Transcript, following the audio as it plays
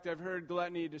I've heard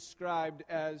gluttony described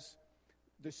as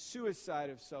the suicide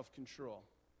of self-control,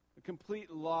 a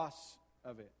complete loss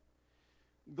of it.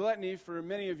 Gluttony, for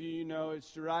many of you,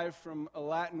 it's derived from a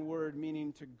Latin word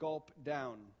meaning to gulp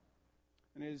down,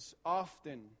 and is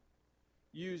often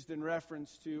used in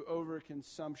reference to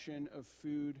overconsumption of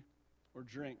food or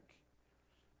drink.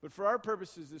 But for our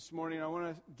purposes this morning, I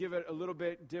want to give it a little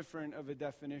bit different of a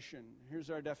definition. Here's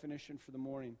our definition for the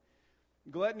morning.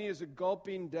 Gluttony is a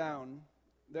gulping down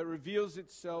that reveals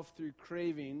itself through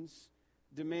cravings,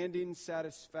 demanding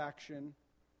satisfaction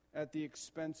at the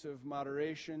expense of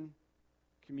moderation,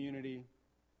 community,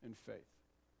 and faith.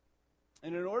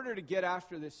 And in order to get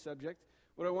after this subject,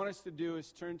 what I want us to do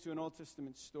is turn to an Old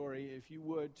Testament story. If you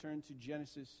would, turn to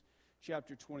Genesis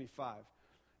chapter 25.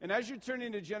 And as you're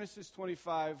turning to Genesis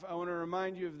 25, I want to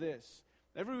remind you of this.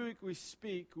 Every week we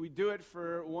speak, we do it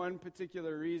for one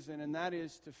particular reason, and that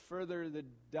is to further the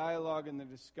dialogue and the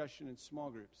discussion in small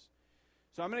groups.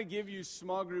 So I'm going to give you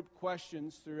small group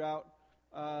questions throughout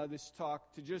this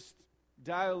talk to just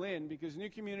dial in, because New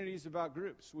Community is about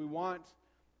groups. We want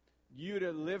you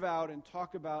to live out and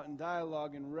talk about and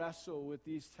dialogue and wrestle with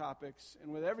these topics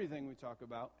and with everything we talk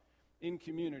about in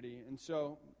community. And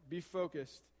so be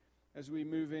focused as we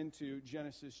move into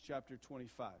Genesis chapter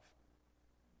 25.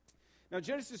 Now,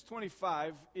 Genesis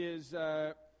 25 is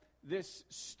this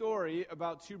story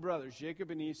about two brothers,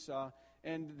 Jacob and Esau,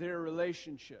 and their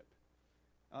relationship.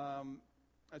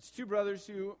 It's two brothers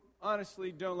who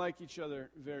honestly don't like each other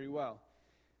very well.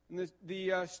 And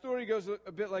the story goes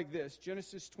a bit like this.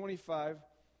 Genesis 25.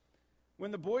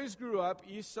 When the boys grew up,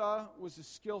 Esau was a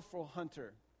skillful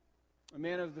hunter, a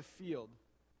man of the field,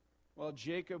 while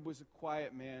Jacob was a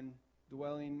quiet man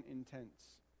dwelling in tents.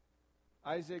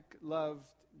 Isaac loved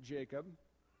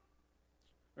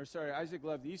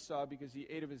Esau because he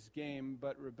ate of his game,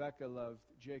 but Rebekah loved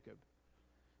Jacob.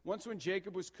 Once when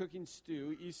Jacob was cooking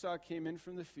stew, Esau came in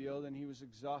from the field, and he was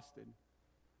exhausted.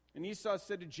 And Esau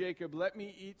said to Jacob, "Let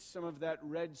me eat some of that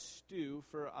red stew,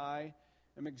 for I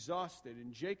am exhausted."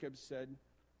 And Jacob said,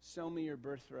 "Sell me your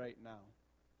birthright now."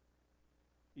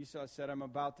 Esau said, "I'm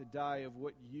about to die. Of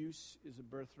what use is a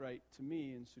birthright to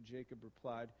me?" And so Jacob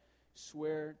replied,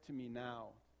 "Swear to me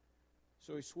now."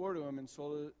 So he swore to him and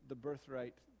sold the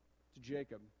birthright to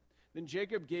Jacob. Then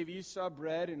Jacob gave Esau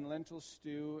bread and lentil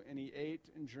stew, and he ate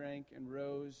and drank and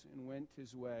rose and went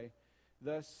his way.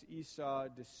 Thus Esau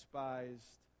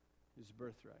despised his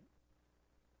birthright.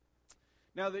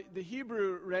 Now the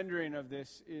Hebrew rendering of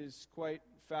this is quite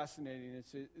fascinating.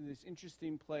 It's this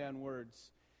interesting play on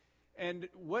words. And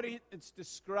what it's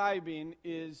describing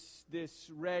is this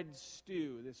red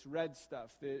stew, this red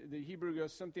stuff. The Hebrew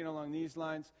goes something along these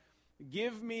lines.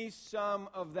 Give me some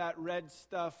of that red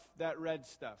stuff, that red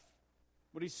stuff.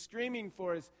 What he's screaming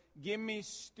for is, give me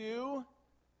stew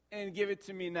and give it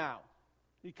to me now.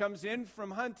 He comes in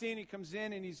from hunting, he comes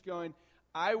in and he's going,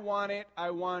 I want it,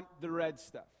 I want the red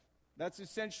stuff. That's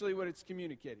essentially what it's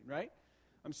communicating, right?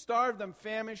 I'm starved, I'm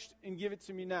famished, and give it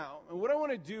to me now. And what I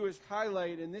want to do is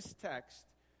highlight in this text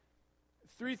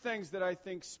three things that I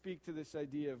think speak to this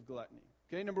idea of gluttony.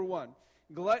 Okay, number one,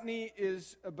 gluttony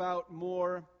is about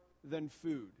more than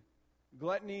food.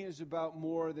 Gluttony is about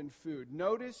more than food.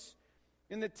 Notice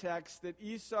in the text that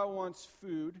Esau wants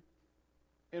food,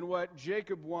 and what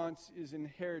Jacob wants is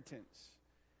inheritance.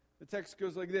 The text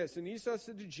goes like this. And Esau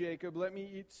said to Jacob, "Let me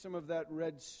eat some of that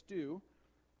red stew,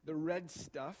 the red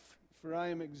stuff, for I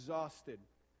am exhausted."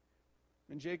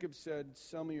 And Jacob said,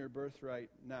 "Sell me your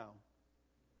birthright now."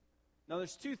 Now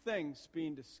there's two things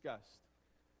being discussed.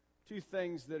 Two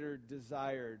things that are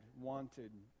desired,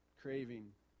 wanted,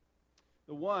 craving.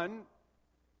 The one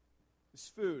is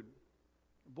food.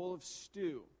 A bowl of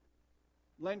stew.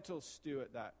 Lentil stew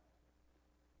at that.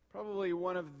 Probably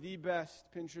one of the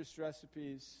best Pinterest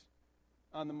recipes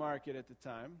on the market at the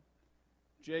time.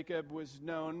 Jacob was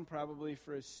known probably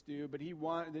for his stew, but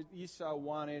Esau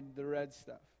wanted the red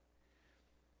stuff.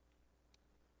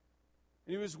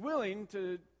 And he was willing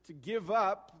to give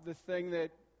up the thing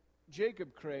that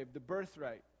Jacob craved, the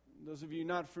birthright. Those of you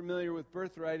not familiar with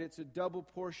birthright, it's a double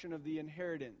portion of the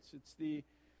inheritance. It's the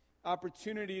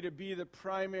opportunity to be the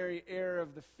primary heir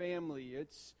of the family.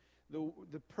 It's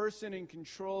the person in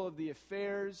control of the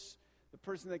affairs, the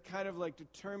person that kind of like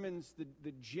determines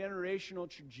the generational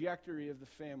trajectory of the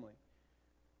family.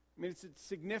 I mean, it's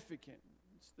significant.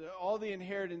 It's all the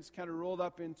inheritance kind of rolled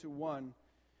up into one.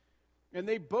 And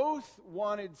they both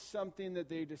wanted something that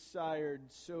they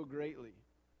desired so greatly.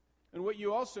 And what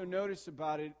you also notice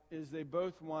about it is they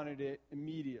both wanted it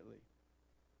immediately.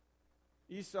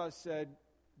 Esau said,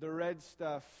 "The red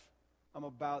stuff, I'm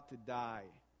about to die.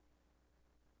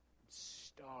 I'm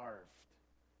starved,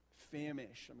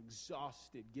 famished. I'm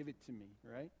exhausted. Give it to me,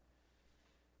 right?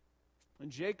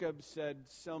 And Jacob said,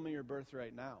 sell me your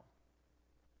birthright now.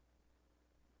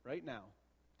 Right now.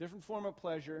 Different form of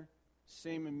pleasure,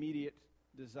 same immediate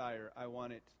desire. I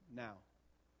want it now.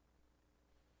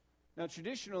 Now,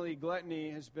 traditionally, gluttony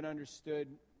has been understood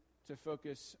to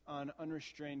focus on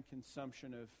unrestrained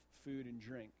consumption of food and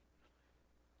drink.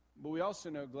 But we also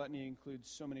know gluttony includes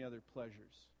so many other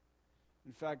pleasures.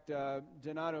 In fact,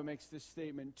 Donato makes this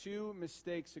statement: 2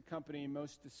 mistakes accompany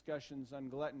most discussions on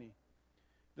gluttony.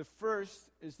 The first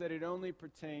is that it only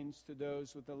pertains to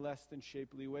those with a less than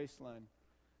shapely waistline.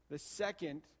 The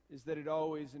second is that it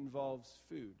always involves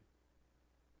food.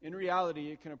 In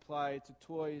reality, it can apply to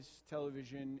toys,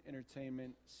 television,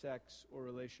 entertainment, sex, or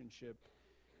relationship.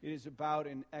 It is about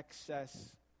an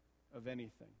excess of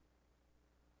anything.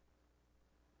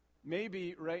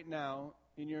 Maybe right now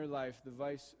in your life, the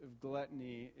vice of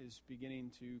gluttony is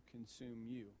beginning to consume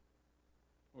you,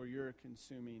 or you're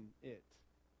consuming it,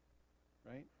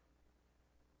 right?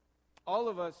 All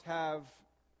of us have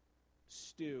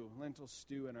lentil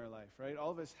stew in our life, right?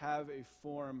 All of us have a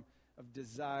form of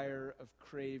desire, of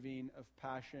craving, of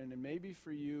passion, and maybe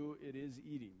for you it is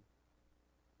eating.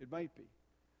 It might be.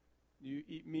 You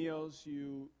eat meals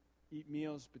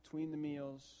between the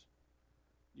meals.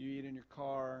 You eat in your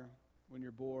car when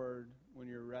you're bored, when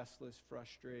you're restless,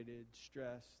 frustrated,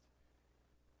 stressed.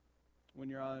 When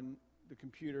you're on the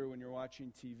computer, when you're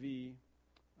watching TV.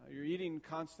 You're eating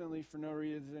constantly for no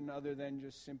reason other than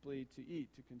just simply to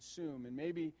eat, to consume. And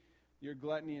maybe your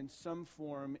gluttony in some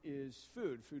form is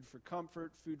food. Food for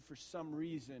comfort, food for some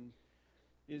reason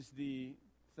is the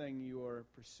thing you're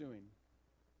pursuing.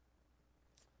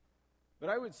 But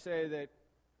I would say that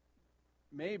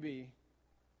maybe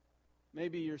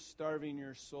you're starving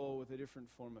your soul with a different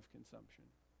form of consumption.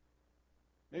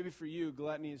 Maybe for you,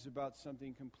 gluttony is about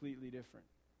something completely different.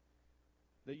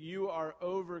 That you are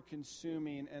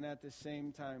over-consuming and at the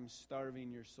same time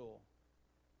starving your soul.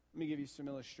 Let me give you some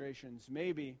illustrations.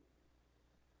 Maybe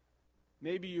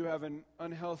you have an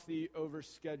unhealthy,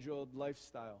 overscheduled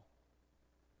lifestyle.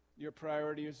 Your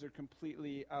priorities are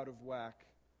completely out of whack.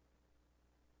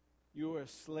 You are a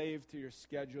slave to your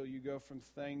schedule. You go from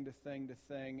thing to thing to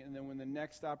thing, and then when the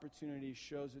next opportunity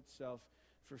shows itself,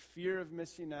 for fear of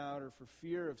missing out or for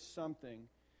fear of something,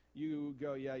 you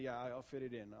go, yeah, I'll fit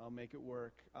it in. I'll make it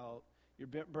work. You're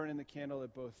burning the candle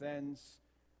at both ends.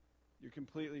 You're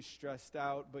completely stressed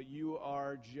out, but you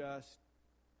are just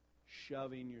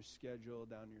shoving your schedule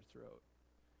down your throat.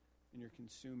 And you're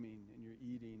consuming, and you're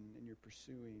eating, and you're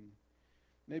pursuing.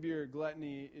 Maybe your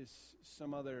gluttony is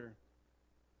some other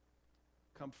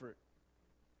comfort,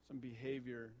 some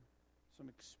behavior, some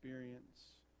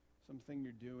experience, something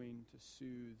you're doing to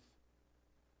soothe,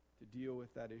 to deal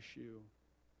with that issue,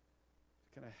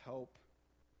 to kind of help,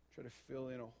 try to fill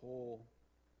in a hole.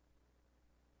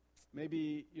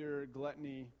 Maybe your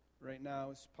gluttony right now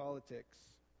is politics.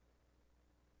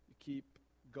 You keep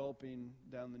gulping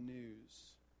down the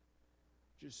news,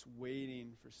 just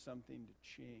waiting for something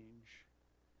to change.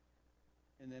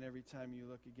 And then every time you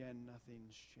look again,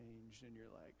 nothing's changed. And you're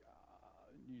like,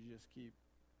 you just keep,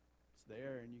 it's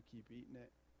there and you keep eating it.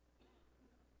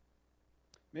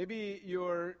 Maybe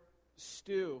your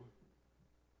stew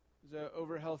is an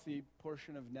overhealthy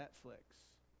portion of Netflix.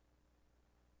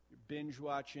 You're binge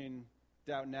watching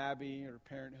Downton Abbey or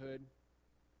Parenthood.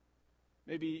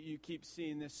 Maybe you keep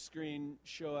seeing this screen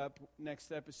show up,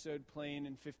 next episode playing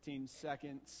in 15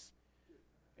 seconds.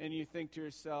 And you think to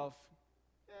yourself,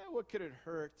 what could it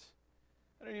hurt?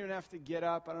 I don't even have to get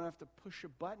up. I don't have to push a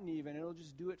button even. It'll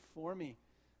just do it for me.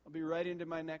 I'll be right into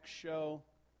my next show.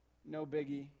 No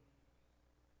biggie.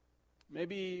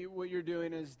 Maybe what you're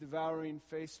doing is devouring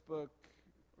Facebook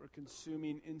or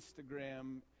consuming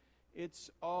Instagram. It's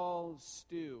all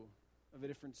stew of a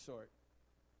different sort.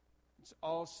 It's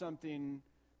all something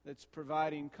that's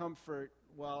providing comfort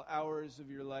while hours of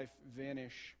your life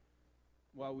vanish,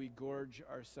 while we gorge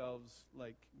ourselves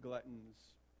like gluttons.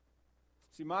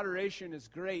 See, moderation is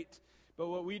great, but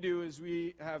what we do is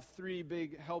we have 3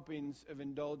 big helpings of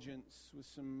indulgence with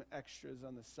some extras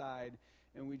on the side,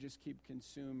 and we just keep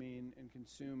consuming and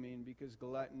consuming because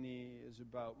gluttony is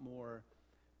about more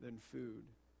than food.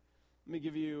 Let me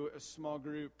give you a small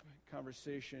group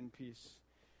conversation piece.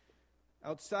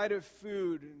 Outside of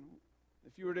food,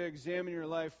 if you were to examine your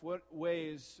life, what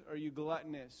ways are you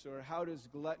gluttonous, or how does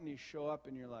gluttony show up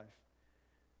in your life?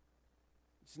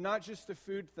 It's not just a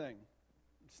food thing.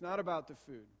 It's not about the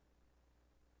food.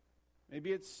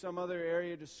 Maybe it's some other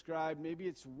area described. Maybe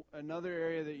it's another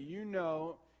area that you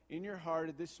know in your heart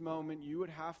at this moment you would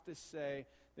have to say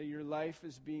that your life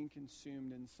is being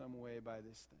consumed in some way by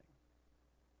this thing.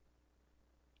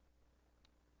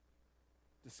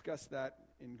 discuss that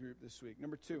in group this week.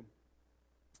 Number 2,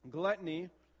 gluttony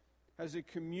has a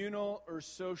communal or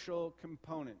social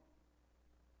component.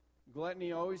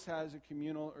 Gluttony always has a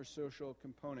communal or social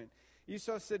component.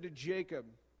 Esau said to Jacob,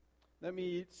 "Let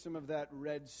me eat some of that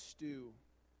red stew,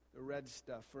 the red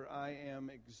stuff, for I am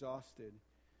exhausted."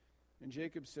 And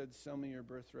Jacob said, "Sell me your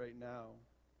birthright now."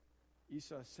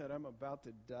 Esau said, "I'm about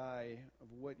to die.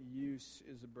 Of what use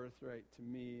is a birthright to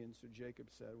me?" And so Jacob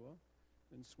said, "Well,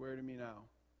 then swear to me now.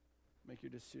 Make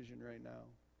your decision right now."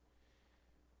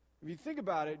 If you think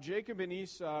about it, Jacob and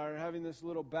Esau are having this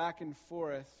little back and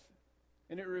forth,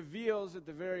 and it reveals at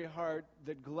the very heart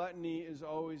that gluttony is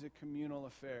always a communal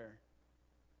affair.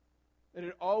 That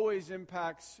it always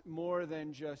impacts more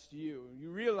than just you.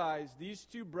 You realize these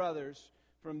two brothers,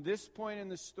 from this point in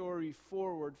the story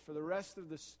forward, for the rest of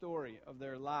the story of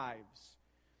their lives,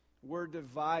 were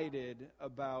divided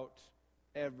about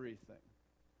everything.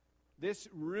 This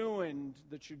ruined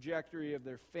the trajectory of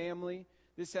their family.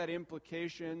 This had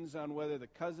implications on whether the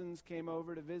cousins came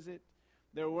over to visit.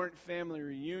 There weren't family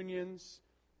reunions.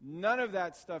 None of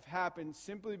that stuff happened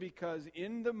simply because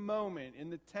in the moment, in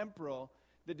the temporal,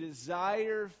 the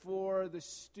desire for the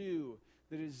stew,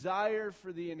 the desire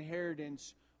for the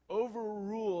inheritance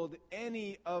overruled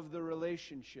any of the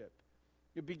relationship.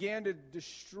 It began to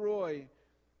destroy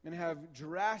and have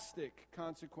drastic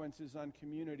consequences on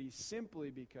community simply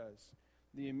because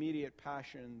the immediate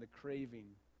passion, the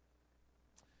craving.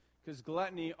 Because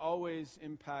gluttony always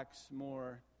impacts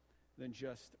more than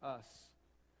just us.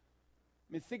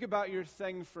 I mean, think about your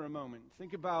thing for a moment.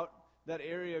 Think about that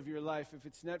area of your life. If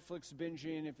it's Netflix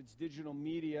binging, if it's digital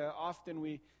media, often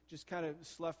we just kind of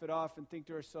slough it off and think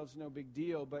to ourselves, no big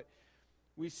deal. But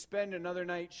we spend another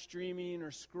night streaming or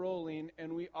scrolling,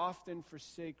 and we often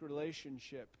forsake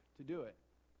relationship to do it.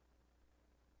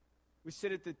 We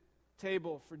sit at the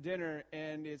table for dinner,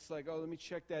 and it's like, oh, let me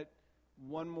check that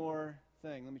one more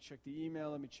thing. Let me check the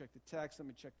email. Let me check the text. Let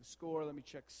me check the score. Let me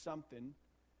check something.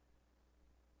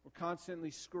 We're constantly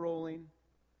scrolling.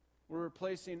 We're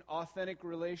replacing authentic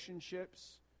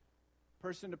relationships,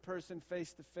 person to person,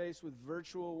 face to face, with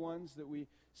virtual ones that we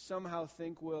somehow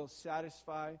think will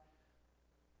satisfy.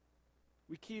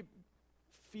 We keep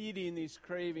feeding these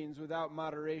cravings without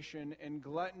moderation, and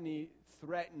gluttony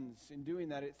threatens. In doing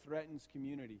that, it threatens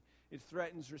community. It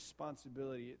threatens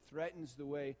responsibility. It threatens the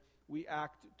way we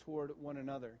act toward one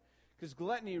another. Because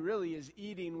gluttony really is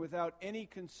eating without any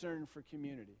concern for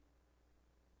community.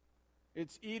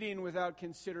 It's eating without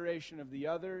consideration of the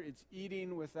other. It's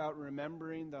eating without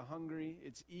remembering the hungry.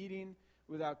 It's eating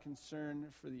without concern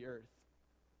for the earth.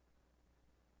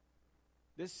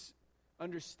 This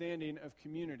understanding of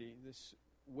community, this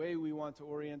way we want to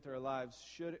orient our lives,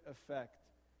 should affect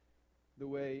the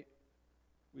way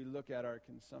we look at our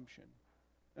consumption.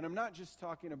 And I'm not just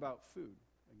talking about food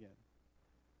again.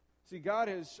 See, God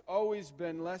has always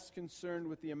been less concerned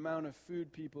with the amount of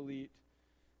food people eat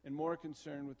and more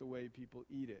concerned with the way people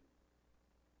eat it.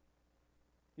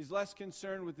 He's less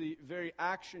concerned with the very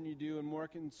action you do and more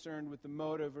concerned with the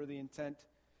motive or the intent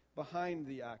behind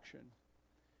the action.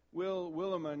 Will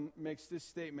Willimon makes this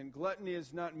statement: gluttony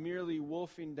is not merely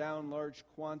wolfing down large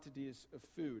quantities of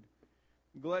food.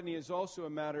 Gluttony is also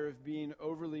a matter of being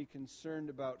overly concerned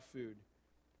about food,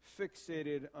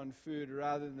 fixated on food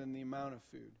rather than the amount of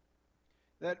food.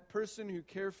 That person who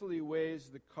carefully weighs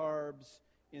the carbs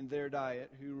in their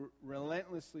diet, who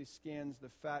relentlessly scans the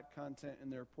fat content in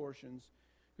their portions,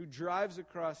 who drives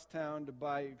across town to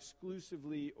buy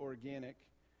exclusively organic,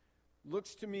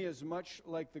 looks to me as much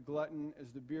like the glutton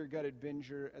as the beer-gutted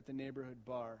binger at the neighborhood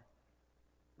bar.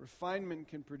 Refinement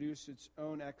can produce its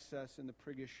own excess in the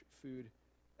priggish food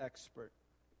expert.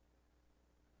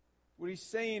 What he's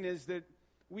saying is that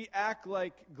we act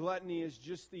like gluttony is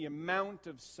just the amount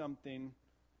of something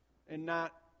and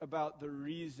not about the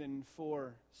reason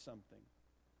for something.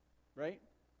 Right?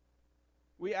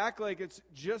 We act like it's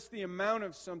just the amount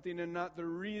of something and not the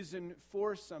reason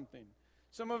for something.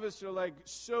 Some of us are like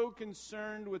so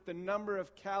concerned with the number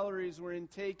of calories we're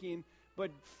intaking,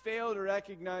 but fail to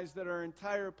recognize that our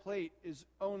entire plate is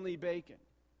only bacon.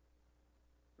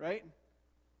 Right?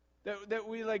 That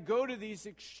we like go to these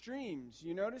extremes.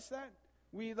 You notice that?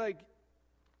 We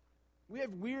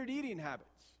have weird eating habits.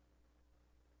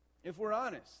 If we're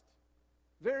honest.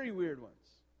 Very weird ones.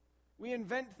 We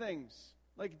invent things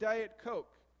like Diet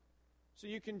Coke so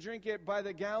you can drink it by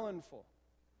the gallonful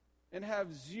and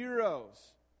have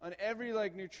zeros on every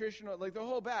nutritional, the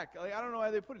whole back. I don't know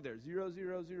why they put it there. 0,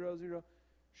 0, 0, 0.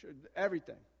 Sure,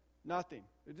 everything. Nothing.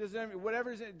 It doesn't,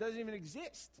 whatever's in it doesn't even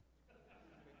exist.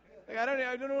 I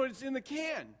don't know what's in the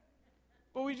can.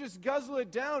 But we just guzzle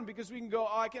it down because we can go,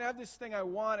 oh, I can have this thing I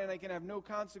want and I can have no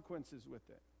consequences with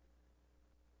it.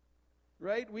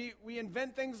 Right? We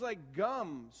invent things like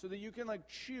gum so that you can like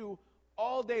chew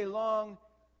all day long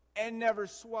and never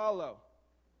swallow.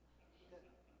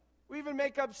 We even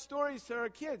make up stories to our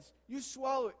kids. You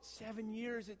swallow it, 7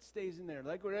 years it stays in there.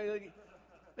 Like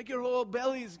your whole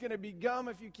belly is going to be gum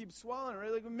if you keep swallowing,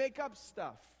 right? Like we make up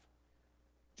stuff.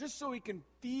 Just so we can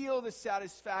feel the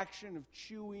satisfaction of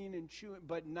chewing and chewing,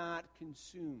 but not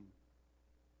consume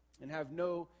and have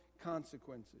no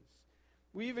consequences.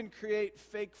 We even create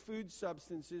fake food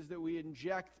substances that we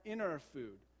inject in our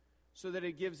food so that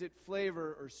it gives it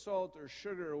flavor or salt or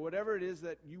sugar or whatever it is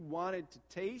that you want it to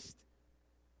taste,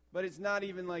 but it's not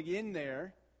even like in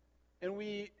there. And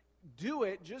we do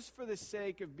it just for the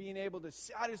sake of being able to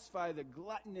satisfy the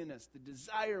glutton in us, the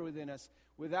desire within us,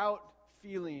 without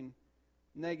feeling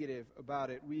negative about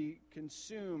it. We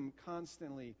consume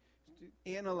constantly,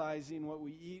 analyzing what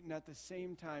we eat, and at the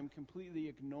same time completely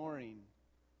ignoring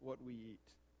what we eat.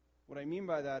 What I mean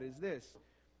by that is this.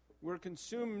 We're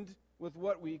consumed with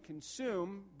what we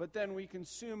consume, but then we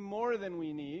consume more than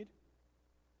we need.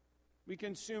 We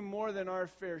consume more than our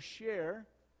fair share,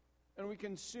 and we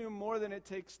consume more than it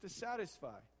takes to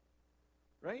satisfy.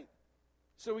 Right?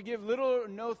 So we give little or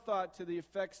no thought to the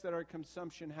effects that our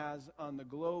consumption has on the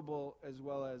global as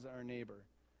well as our neighbor.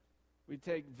 We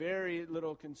take very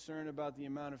little concern about the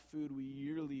amount of food we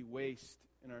yearly waste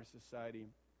in our society.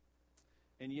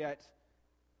 And yet,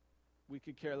 we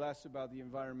could care less about the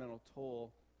environmental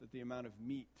toll that the amount of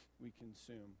meat we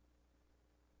consume.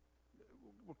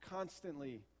 We're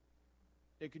constantly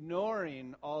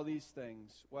ignoring all these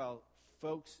things while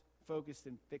focused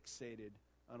and fixated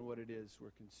on what it is we're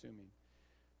consuming.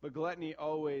 But gluttony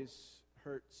always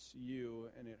hurts you,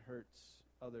 and it hurts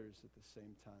others at the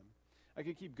same time. I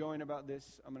could keep going about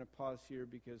this. I'm going to pause here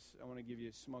because I want to give you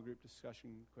a small group discussion.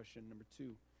 Question number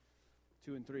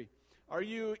 2 and 3. Are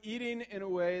you eating in a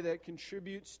way that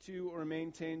contributes to or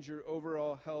maintains your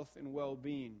overall health and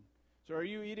well-being? So are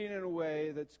you eating in a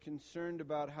way that's concerned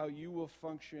about how you will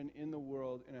function in the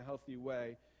world in a healthy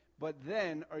way? But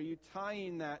then, are you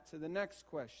tying that to the next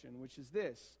question, which is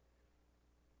this?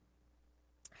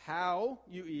 How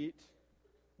you eat,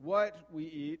 what we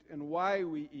eat, and why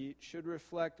we eat should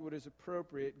reflect what is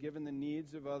appropriate given the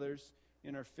needs of others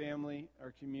in our family,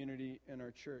 our community, and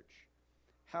our church.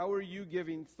 How are you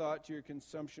giving thought to your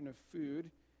consumption of food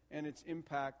and its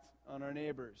impact on our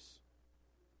neighbors?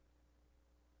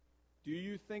 Do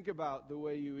you think about the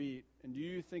way you eat, and do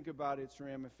you think about its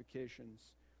ramifications?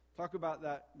 Talk about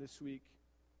that this week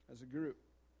as a group.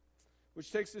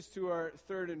 Which takes us to our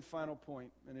third and final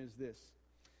point, and is this.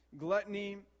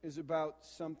 Gluttony is about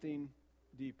something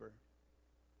deeper.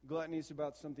 Gluttony is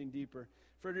about something deeper.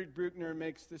 Frederick Bruckner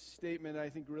makes this statement that I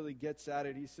think really gets at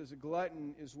it. He says, a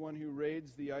glutton is one who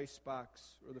raids the icebox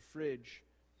or the fridge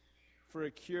for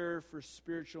a cure for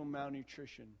spiritual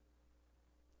malnutrition.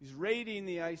 He's raiding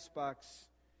the icebox,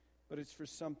 but it's for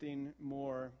something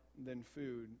more than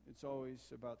food. It's always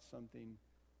about something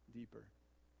deeper.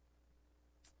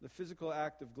 The physical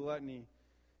act of gluttony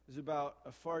is about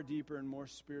a far deeper and more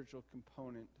spiritual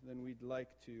component than we'd like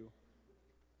to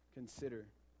consider.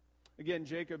 Again,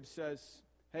 Jacob says,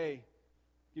 hey,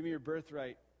 give me your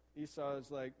birthright. Esau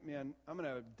is like, man, I'm going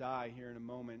to die here in a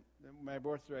moment. My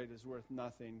birthright is worth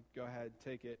nothing. Go ahead,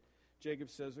 take it. Jacob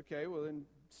says, okay, well then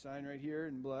sign right here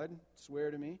in blood. Swear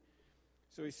to me.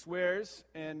 So he swears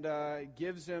and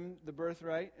gives him the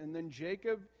birthright. And then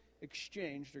Jacob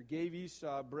exchanged or gave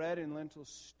Esau bread and lentil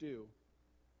stew.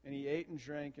 And he ate and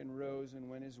drank and rose and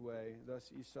went his way.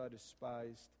 Thus Esau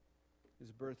despised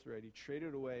his birthright. He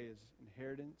traded away his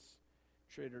inheritance,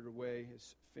 traded away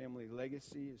his family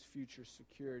legacy, his future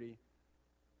security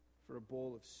for a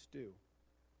bowl of stew.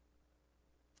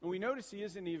 And we notice he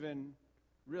isn't even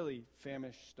really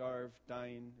famished, starved,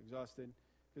 dying, exhausted,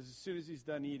 because as soon as he's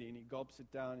done eating, he gulps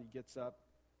it down, he gets up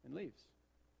and leaves.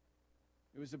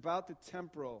 It was about the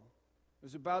temporal. It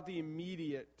was about the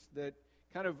immediate that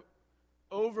kind of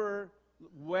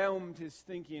overwhelmed his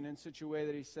thinking in such a way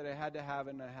that he said, I had to have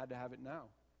it, and I had to have it now.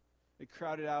 It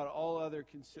crowded out all other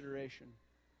consideration.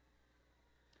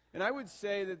 And I would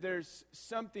say that there's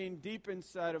something deep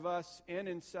inside of us and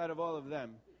inside of all of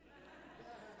them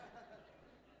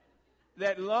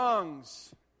that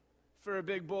longs for a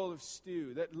big bowl of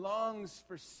stew, that longs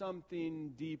for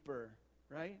something deeper,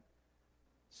 right?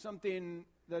 Something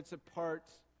that's a part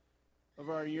of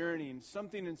our yearning,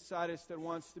 something inside us that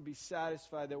wants to be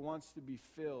satisfied, that wants to be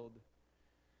filled.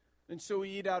 And so we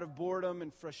eat out of boredom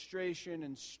and frustration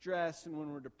and stress and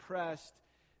when we're depressed,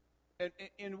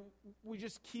 and we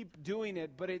just keep doing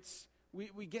it, but it's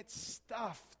we get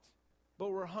stuffed,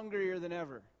 but we're hungrier than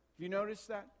ever. Have you noticed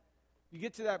that? You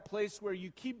get to that place where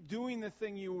you keep doing the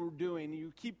thing you were doing,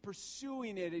 you keep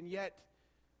pursuing it, and yet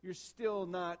you're still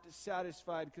not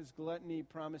satisfied because gluttony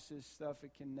promises stuff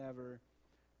it can never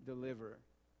deliver.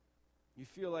 You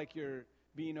feel like you're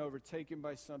being overtaken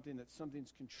by something, that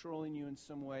something's controlling you in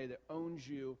some way, that owns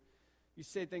you. You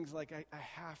say things like, I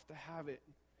have to have it.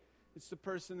 It's the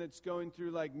person that's going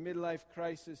through like midlife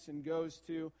crisis and goes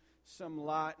to some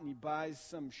lot and he buys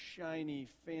some shiny,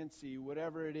 fancy,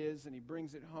 whatever it is, and he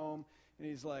brings it home and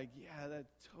he's like, yeah, that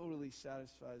totally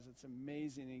satisfies. It's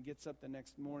amazing. And he gets up the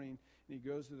next morning and he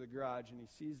goes to the garage and he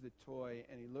sees the toy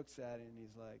and he looks at it and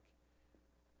he's like,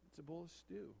 it's a bowl of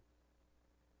stew.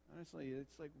 Honestly,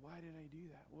 it's like, why did I do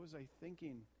that? What was I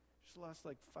thinking? Just lost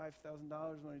like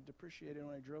 $5,000 when I depreciated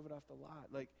when I drove it off the lot.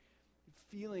 Like,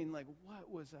 feeling like,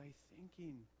 what was I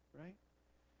thinking, right?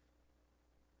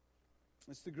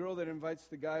 It's the girl that invites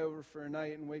the guy over for a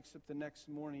night and wakes up the next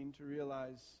morning to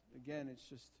realize, again, it's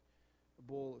just a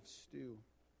bowl of stew.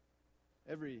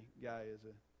 Every guy is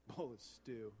a bowl of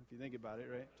stew, if you think about it,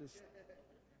 right?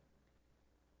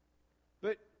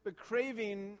 But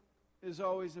craving is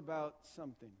always about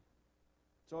something.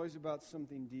 It's always about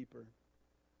something deeper.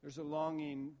 There's a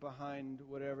longing behind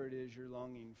whatever it is you're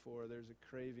longing for. There's a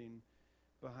craving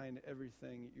behind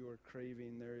everything you're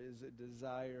craving. There is a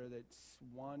desire that's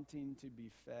wanting to be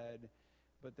fed,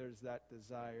 but there's that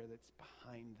desire that's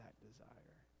behind that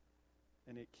desire.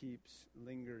 And it keeps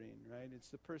lingering, right? It's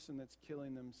the person that's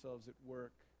killing themselves at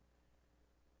work,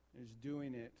 is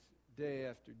doing it day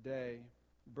after day,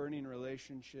 burning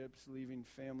relationships, leaving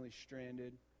family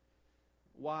stranded.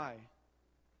 Why?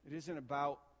 It isn't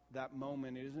about that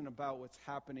moment. It isn't about what's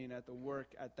happening at the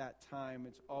work at that time.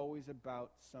 It's always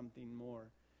about something more.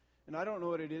 And I don't know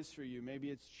what it is for you. Maybe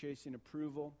it's chasing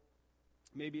approval.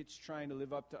 Maybe it's trying to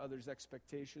live up to others'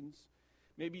 expectations.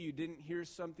 Maybe you didn't hear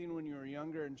something when you were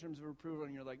younger in terms of approval,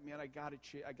 and you're like, man, I got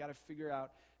to figure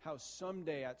out how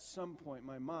someday, at some point,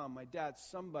 my mom, my dad,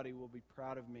 somebody will be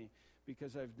proud of me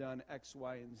because I've done X,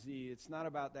 Y, and Z. It's not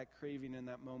about that craving in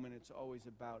that moment. It's always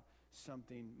about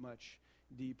something much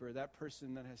deeper. That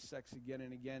person that has sex again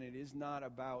and again, it is not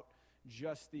about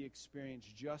just the experience,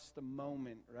 just the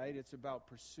moment, right? It's about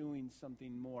pursuing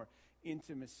something more.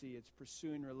 Intimacy, it's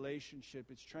pursuing relationship,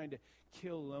 it's trying to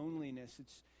kill loneliness.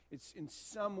 It's in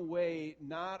some way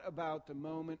not about the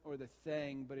moment or the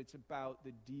thing, but it's about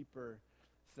the deeper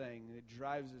thing. It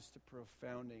drives us to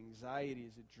profound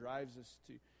anxieties. It drives us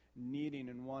to needing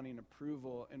and wanting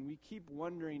approval. And we keep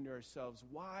wondering to ourselves,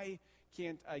 why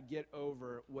can't I get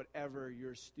over whatever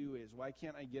your stew is? Why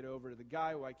can't I get over the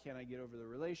guy? Why can't I get over the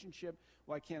relationship?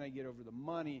 Why can't I get over the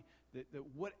money? The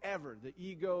whatever, the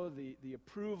ego, the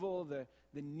approval, the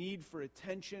need for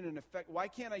attention and effect. Why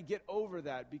can't I get over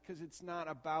that? Because it's not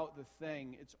about the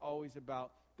thing. It's always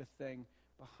about the thing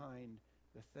behind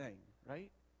the thing, right?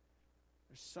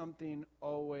 There's something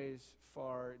always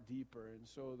far deeper. And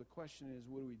so the question is,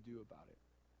 what do we do about it?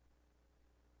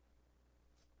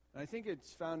 And I think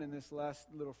it's found in this last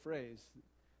little phrase.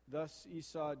 Thus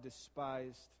Esau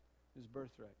despised his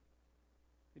birthright.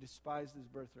 He despised his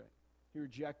birthright. He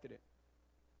rejected it.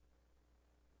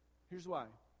 Here's why.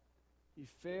 He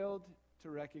failed to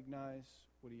recognize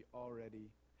what he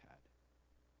already had.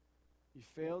 He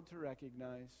failed to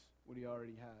recognize what he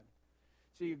already had.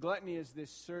 See, gluttony is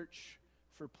this search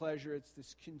for pleasure. It's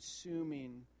this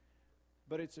consuming,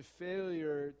 but it's a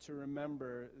failure to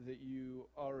remember that you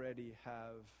already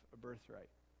have a birthright.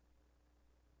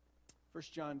 1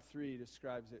 John 3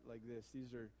 describes it like this.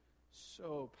 These are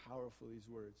so powerful, these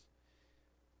words.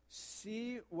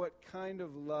 See what kind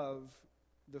of love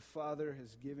the Father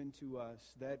has given to us,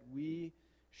 that we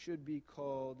should be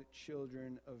called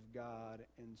children of God,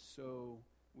 and so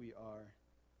we are.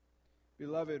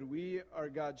 Beloved, we are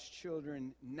God's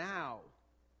children now,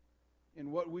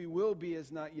 and what we will be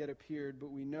has not yet appeared,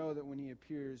 but we know that when he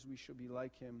appears, we shall be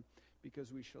like him,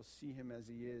 because we shall see him as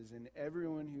he is. And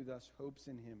everyone who thus hopes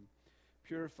in him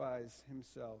purifies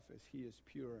himself as he is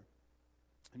pure.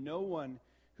 No one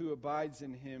who abides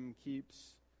in him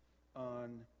keeps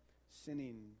on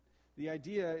sinning. The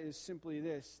idea is simply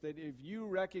this, that if you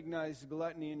recognize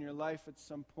gluttony in your life at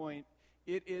some point,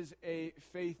 it is a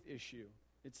faith issue.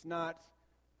 It's not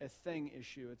a thing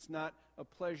issue. It's not a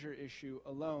pleasure issue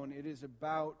alone. It is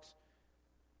about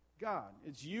God.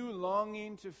 It's you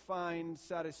longing to find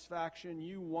satisfaction,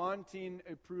 you wanting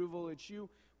approval. It's you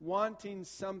wanting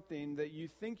something that you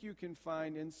think you can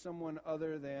find in someone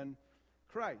other than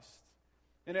Christ.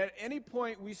 And at any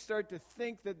point we start to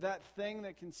think that that thing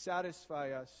that can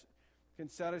satisfy us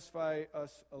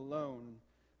alone,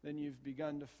 then you've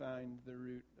begun to find the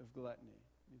root of gluttony.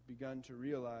 You've begun to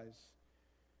realize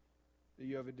that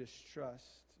you have a distrust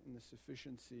in the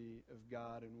sufficiency of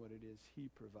God and what it is He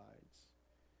provides.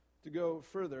 To go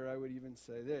further, I would even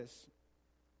say this.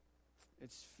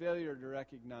 It's failure to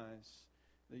recognize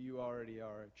that you already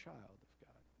are a child of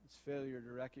God. It's failure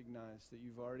to recognize that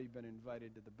you've already been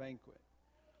invited to the banquet.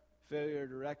 Failure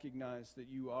to recognize that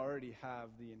you already have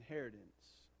the inheritance.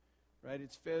 Right?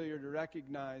 It's failure to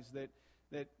recognize that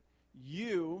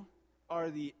you are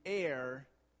the heir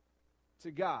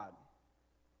to God.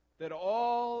 That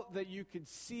all that you could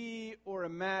see or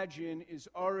imagine is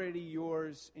already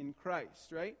yours in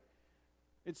Christ, right?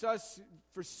 It's us,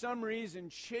 for some reason,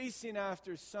 chasing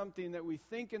after something that we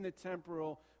think in the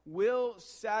temporal will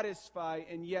satisfy,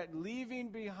 and yet leaving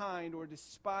behind or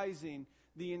despising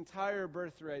the entire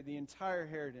birthright, the entire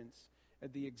inheritance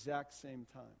at the exact same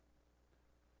time.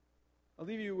 I'll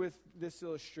leave you with this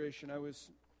illustration.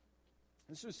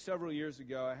 This was several years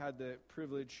ago. I had the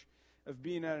privilege of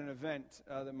being at an event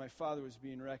that my father was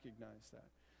being recognized at.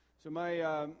 So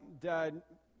my dad,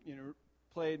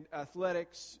 played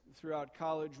athletics throughout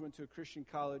college, went to a Christian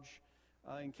college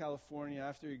in California.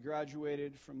 After he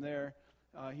graduated from there,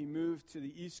 he moved to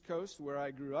the East Coast where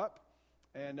I grew up,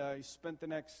 and he spent the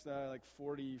next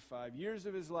 45 years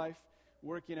of his life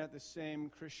working at the same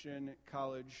Christian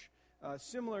college,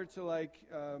 similar to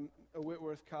a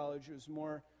Whitworth college. It was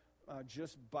more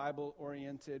just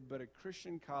Bible-oriented, but a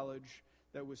Christian college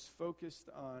that was focused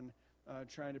on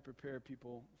trying to prepare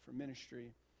people for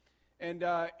ministry. And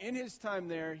in his time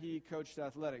there, he coached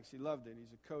athletics. He loved it.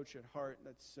 He's a coach at heart.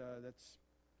 That's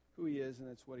who he is, and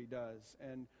that's what he does.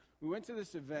 And we went to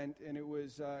this event, and it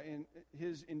was in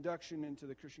his induction into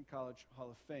the Christian College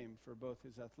Hall of Fame for both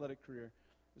his athletic career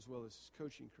as well as his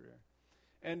coaching career.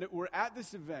 And we're at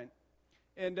this event,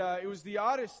 and it was the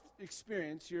oddest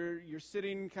experience. You're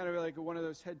sitting kind of like at one of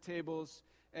those head tables,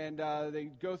 and they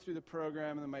go through the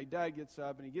program, and then my dad gets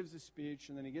up, and he gives a speech,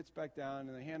 and then he gets back down,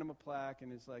 and they hand him a plaque,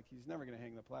 and it's like he's never going to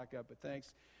hang the plaque up, but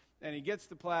thanks. And he gets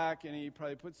the plaque, and he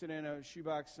probably puts it in a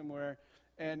shoebox somewhere,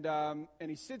 and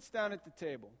he sits down at the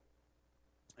table.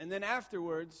 And then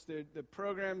afterwards, the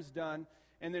program's done,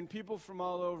 and then people from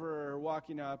all over are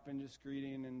walking up and just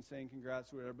greeting and saying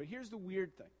congrats or whatever. But here's the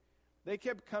weird thing. They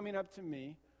kept coming up to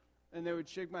me, and they would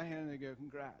shake my hand and they'd go,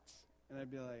 congrats. And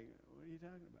I'd be like, what are you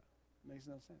talking about? It makes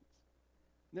no sense.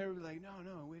 And they would be like,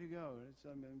 no, way to go.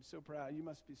 I'm so proud. You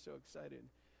must be so excited.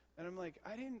 And I'm like,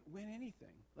 I didn't win anything.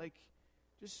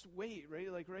 Just wait, right?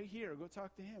 Right here. Go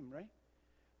talk to him, right?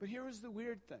 But here was the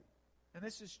weird thing. And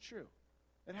this is true.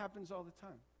 It happens all the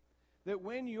time. That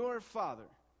when your father,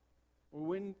 or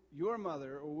when your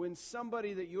mother, or when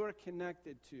somebody that you're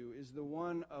connected to is the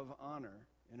one of honor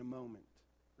in a moment,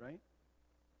 right?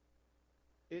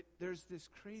 There's this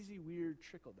crazy, weird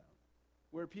trickle-down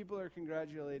where people are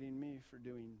congratulating me for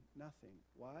doing nothing.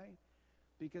 Why?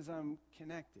 Because I'm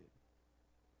connected.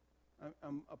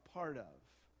 I'm a part of.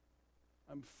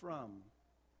 I'm from.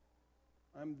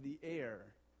 I'm the heir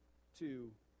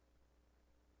to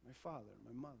my father,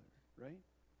 my mother, right?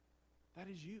 That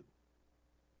is you.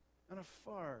 On a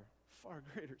far, far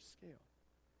greater scale.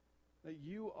 That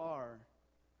you are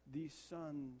the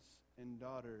sons and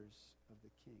daughters of the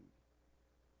King.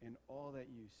 And all that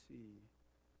you see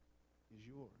is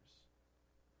yours.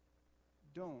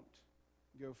 Don't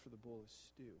go for the bowl of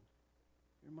stew.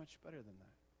 You're much better than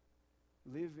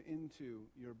that. Live into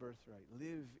your birthright.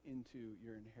 Live into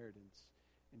your inheritance.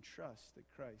 And trust that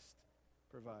Christ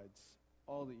provides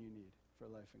all that you need for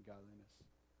life and godliness.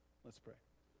 Let's pray.